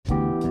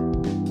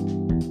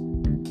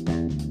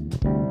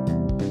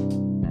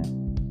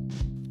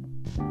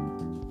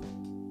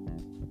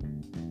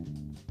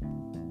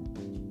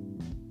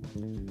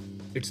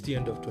It's the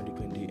end of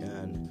 2020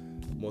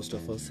 and most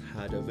of us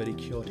had a very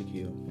chaotic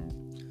year.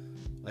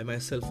 I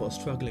myself was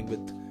struggling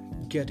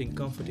with getting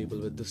comfortable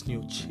with this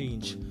new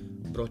change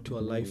brought to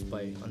our life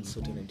by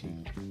uncertainty.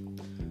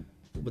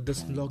 But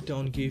this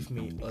lockdown gave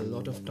me a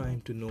lot of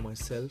time to know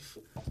myself,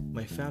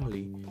 my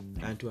family,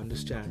 and to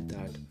understand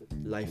that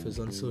life is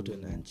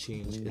uncertain and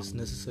change is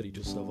necessary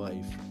to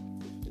survive.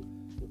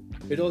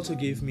 It also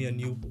gave me a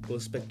new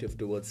perspective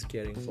towards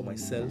caring for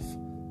myself,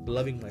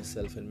 loving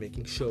myself, and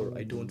making sure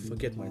I don't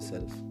forget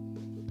myself.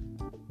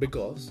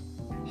 Because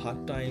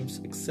hard times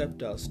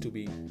accept us to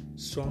be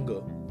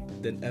stronger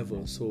than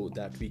ever so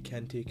that we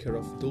can take care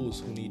of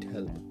those who need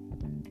help.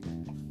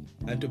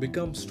 And to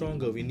become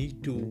stronger, we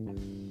need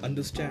to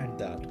understand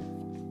that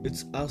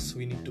it's us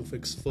we need to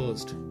fix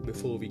first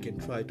before we can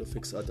try to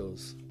fix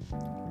others.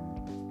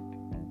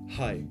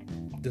 Hi,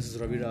 this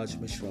is Raviraj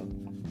Mishra,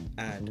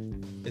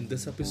 and in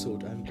this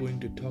episode, I'm going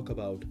to talk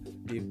about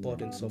the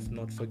importance of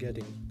not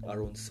forgetting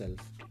our own self.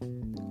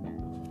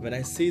 When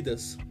I say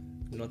this,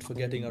 not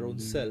forgetting our own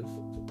self,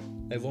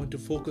 I want to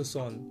focus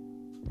on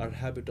our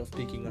habit of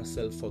taking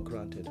ourselves for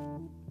granted.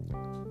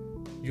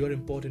 You are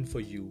important for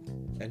you,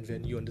 and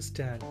when you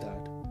understand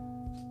that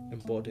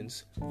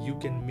importance, you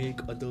can make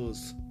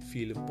others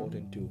feel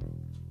important too.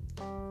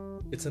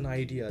 It's an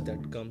idea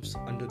that comes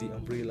under the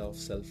umbrella of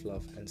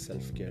self-love and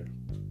self-care.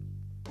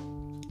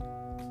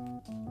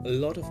 A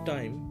lot of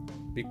time,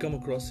 we come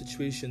across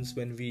situations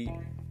when we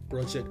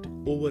project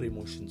over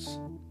emotions.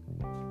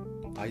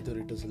 Either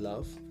it is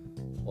love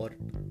or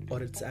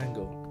it's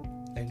anger.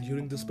 And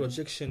during this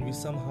projection, we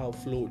somehow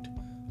float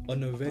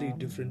on a very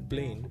different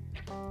plane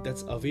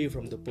that's away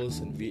from the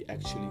person we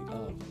actually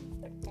are.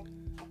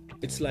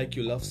 It's like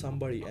you love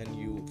somebody and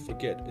you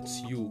forget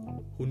it's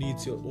you who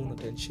needs your own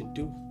attention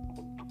too.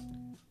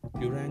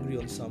 You're angry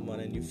on someone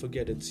and you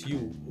forget it's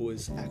you who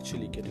is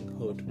actually getting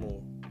hurt more.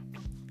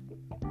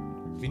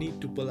 We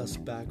need to pull us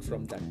back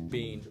from that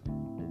pain,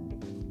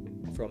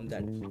 from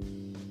that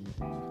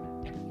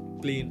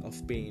plane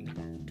of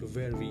pain to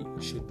where we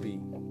should be.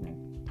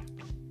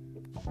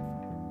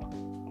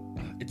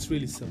 It's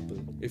really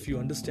simple. If you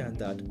understand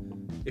that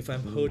if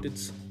I'm hurt,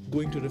 it's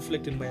going to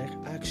reflect in my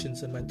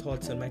actions and my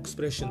thoughts and my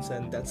expressions,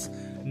 and that's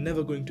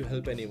never going to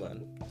help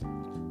anyone.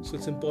 So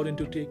it's important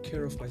to take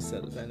care of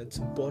myself, and it's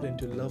important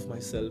to love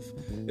myself.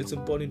 It's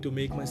important to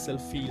make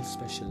myself feel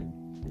special,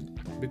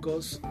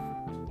 because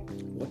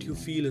what you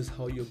feel is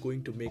how you're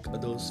going to make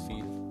others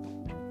feel.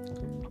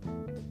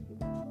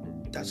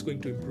 That's going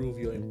to improve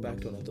your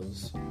impact on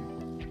others.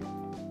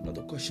 Now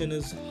the question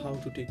is how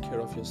to take care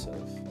of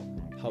yourself,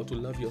 how to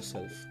love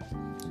yourself.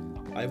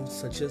 I would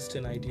suggest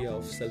an idea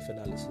of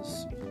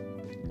self-analysis.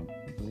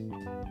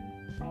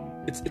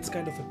 It's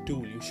kind of a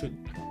tool.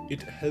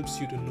 It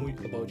helps you to know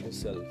about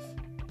yourself.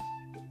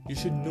 You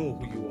should know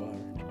who you are,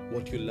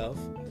 what you love,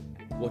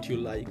 what you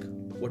like,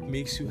 what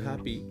makes you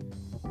happy.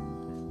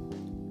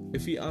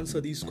 If we answer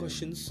these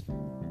questions,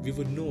 we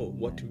would know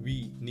what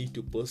we need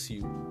to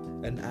pursue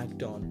and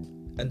act on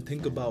and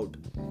think about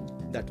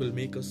that will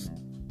make us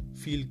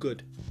feel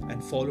good,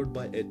 and followed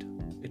by it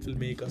will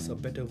make us a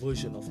better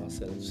version of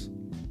ourselves.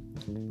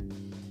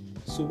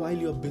 So while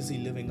you are busy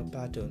living a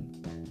pattern,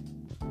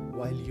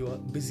 while you are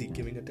busy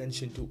giving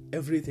attention to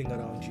everything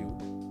around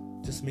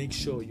you, just make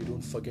sure you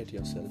don't forget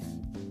yourself.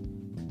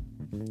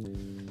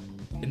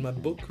 In my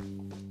book,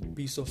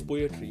 Piece of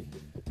Poetry,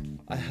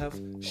 I have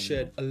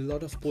shared a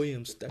lot of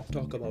poems that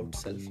talk about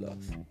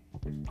self-love.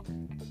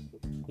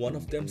 One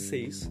of them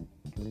says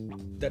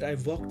that I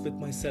walked with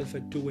myself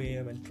at 2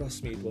 a.m. and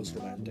trust me, it was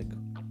romantic.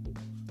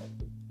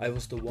 I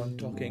was the one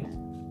talking,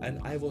 and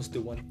I was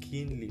the one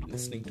keenly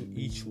listening to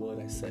each word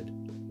I said.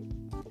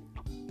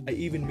 I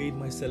even made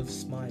myself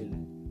smile.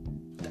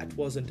 That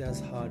wasn't as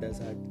hard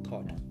as I had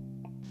thought.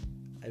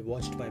 I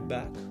watched my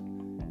back.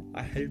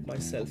 I held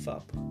myself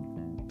up.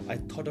 I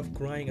thought of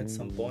crying at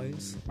some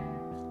points,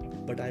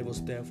 but I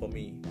was there for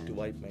me to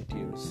wipe my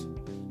tears.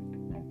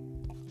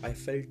 I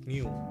felt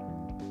new.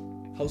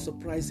 How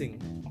surprising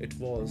it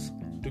was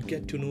to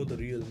get to know the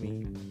real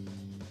me.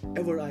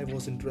 Ever I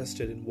was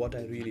interested in what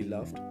I really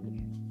loved?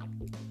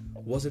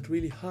 Was it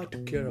really hard to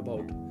care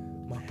about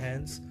my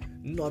hands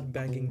not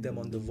banging them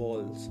on the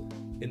walls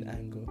in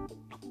anger?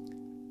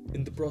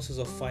 In the process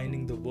of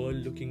finding the world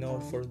looking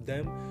out for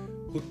them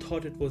who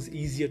thought it was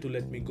easier to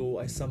let me go,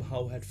 I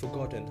somehow had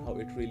forgotten how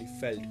it really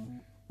felt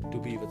to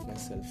be with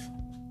myself.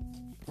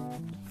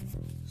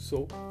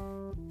 So,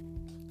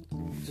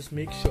 just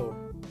make sure,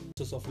 in the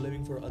process of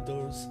living for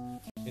others,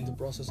 in the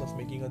process of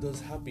making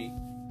others happy,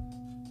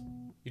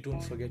 you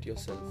don't forget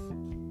yourself.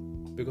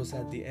 Because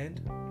at the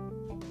end,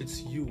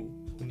 it's you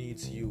who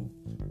needs you.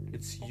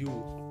 It's you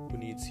who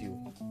needs you.